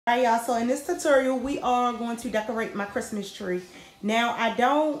All right, y'all, so in this tutorial, we are going to decorate my Christmas tree. Now, I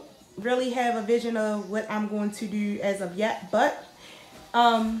don't really have a vision of what I'm going to do as of yet, but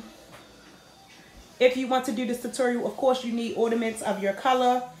if you want to do this tutorial, of course, you need ornaments of your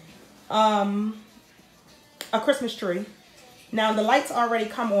color, a Christmas tree. Now, the lights already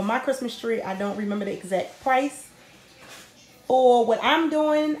come on my Christmas tree. I don't remember the exact price. For what I'm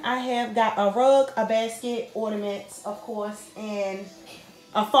doing, I have got a rug, a basket, ornaments, of course, and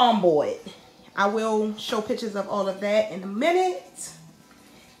a foam board. I will show pictures of all of that in a minute.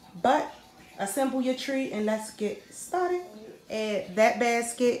 But assemble your tree and let's get started. Add that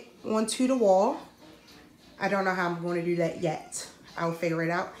basket onto the wall. I don't know how I'm going to do that yet. I'll figure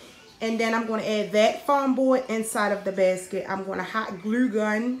it out. And then I'm going to add that foam board inside of the basket. I'm going to hot glue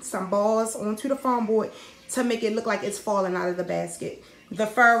gun some balls onto the foam board to make it look like it's falling out of the basket. The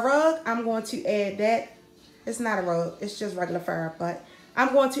fur rug, I'm going to add that. It's not a rug, it's just regular fur, but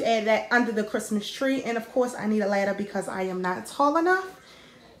I'm going to add that under the Christmas tree. And of course, I need a ladder because I am not tall enough.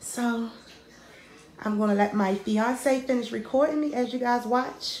 So I'm going to let my fiance finish recording me as you guys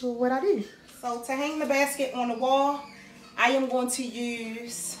watch what I do. So to hang the basket on the wall, I am going to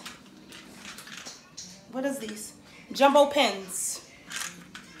use, what is these? Jumbo pins.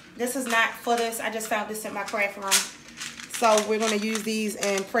 This is not for this. I just found this in my craft room. So we're going to use these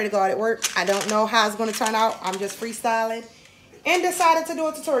and pray to God it works. I don't know how it's going to turn out. I'm just freestyling and decided to do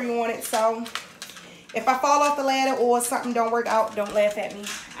a tutorial on it. So if I fall off the ladder or something don't work out, don't laugh at me.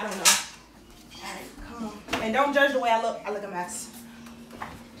 I don't know. All right, come on. And don't judge the way I look. I look a mess.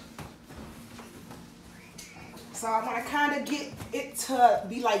 So I want to kind of get it to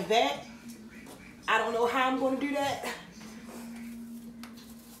be like that. I don't know how I'm going to do that.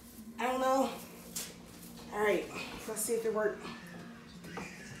 I don't know. All right, let's see if it works.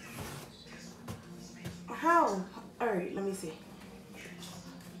 How? All right, let me see.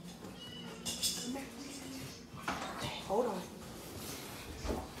 Okay, hold on.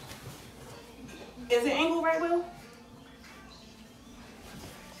 Is it angled right, Will?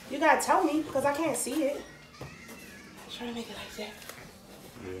 You gotta tell me because I can't see it. I'm trying to make it like that.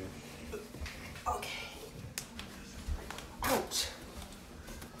 Yeah. Okay. Ouch.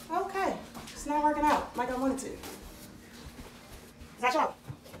 Okay. It's not working out like I wanted to. Is that y'all?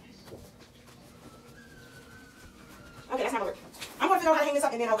 Okay, that's not gonna work. I'm gonna figure out how to hang this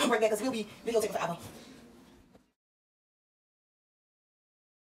up and then I'll come right back because we'll be videotaping forever.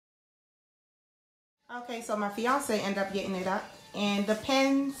 Okay, so my fiance ended up getting it up and the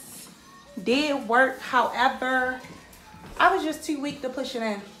pins did work. However, I was just too weak to push it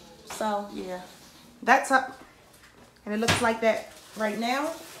in. So yeah, that's up and it looks like that right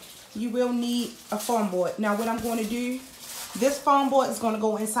now. You will need a foam board. Now what I'm going to do, this foam board is going to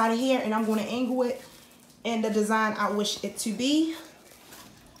go inside of here and I'm going to angle it in the design I wish it to be.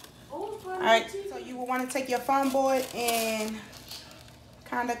 Alright, so you will want to take your foam board and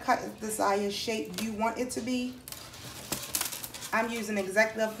kind of cut the desired shape you want it to be. I'm using an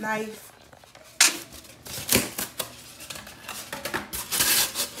X-Acto knife.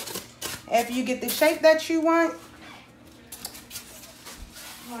 After you get the shape that you want,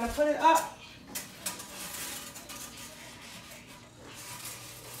 I'm going to put it up.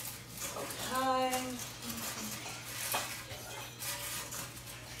 Okay.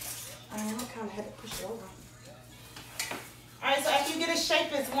 I'm going to kind of have to push it over. Alright, so after you get a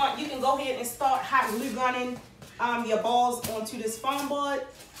shape as one, you can go ahead and start hot glue gunning your balls onto this foam board.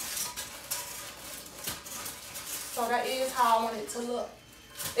 So that is how I want it to look.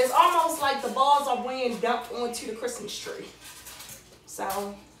 It's almost like the balls are being dumped onto the Christmas tree.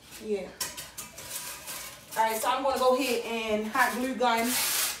 So, yeah. Alright, so I'm going to go ahead and hot glue gun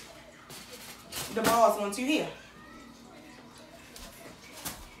the balls onto here.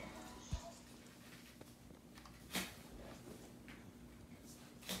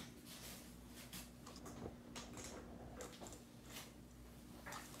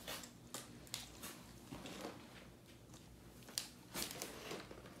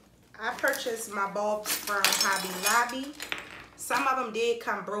 I purchased my bulbs from Hobby Lobby. Some of them did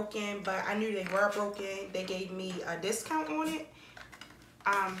come broken, but I knew they were broken. They gave me a discount on it.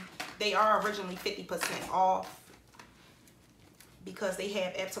 They are originally 50% off because they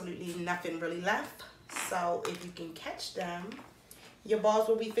have absolutely nothing really left. So if you can catch them, your bulbs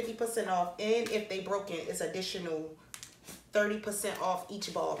will be 50% off. And if they broken, it's additional 30% off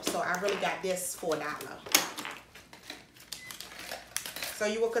each bulb. So I really got this for $1. So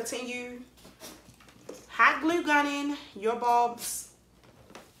you will continue hot glue gunning your bulbs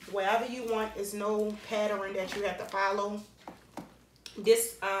wherever you want. There's no pattern that you have to follow.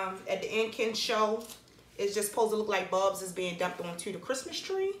 This at the end can show It's just supposed to look like bulbs is being dumped onto the Christmas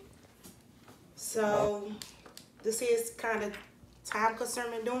tree. So this is kind of time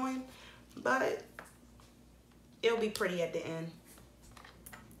consuming doing, but it'll be pretty at the end,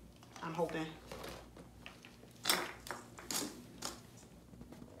 I'm hoping.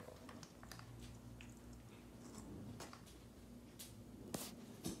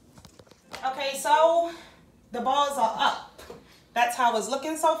 Okay, so the balls are up. That's how it's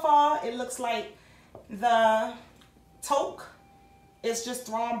looking so far. It looks like the toque is just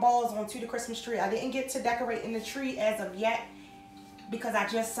throwing balls onto the Christmas tree. I didn't get to decorating the tree as of yet because I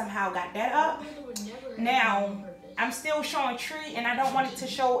just somehow got that up. Now, I'm still showing tree and I don't want it to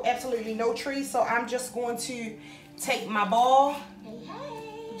show absolutely no tree, so I'm just going to take my ball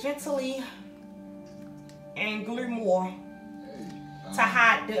gently and glue more to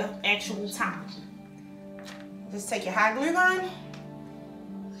hide the actual top. Just take your hot glue gun,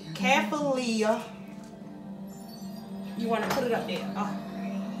 carefully, you want to put it up there,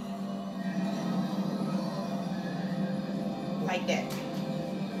 like that.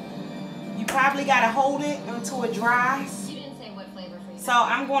 You probably got to hold it until it dries. You didn't say what flavor for you. So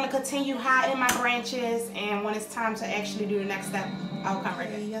I'm going to continue hiding my branches, and when it's time to actually do the next step, I'll come right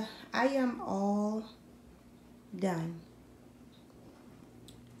here. I am all done.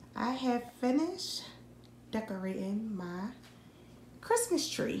 I have finished decorating my Christmas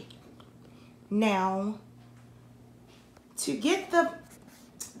tree. Now, to get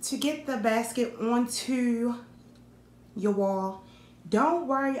the basket onto your wall, don't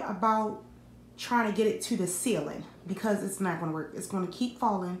worry about trying to get it to the ceiling because it's not going to work. It's going to keep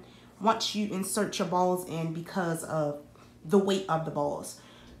falling once you insert your balls in because of the weight of the balls.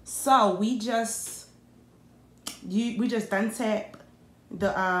 So we just thumb tap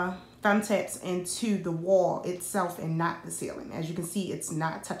the thumb taps into the wall itself and not the ceiling. As you can see, it's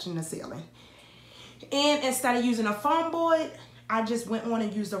not touching the ceiling. And instead of using a foam board, I just went on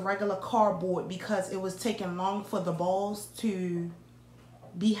and used a regular cardboard because it was taking long for the balls to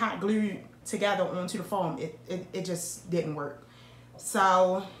be hot glued together onto the foam. It just didn't work.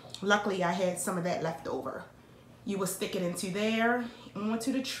 So luckily I had some of that left over. You will stick it into there,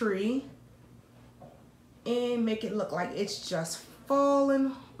 onto the tree, and make it look like it's just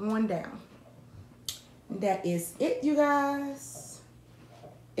falling on down. That is it, you guys.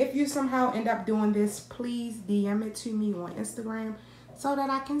 If you somehow end up doing this, please DM it to me on Instagram so that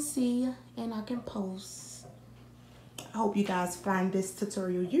I can see and I can post. I hope you guys find this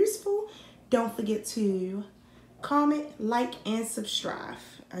tutorial useful. Don't forget to comment, like, and subscribe.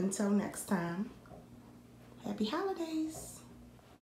 Until next time, happy holidays.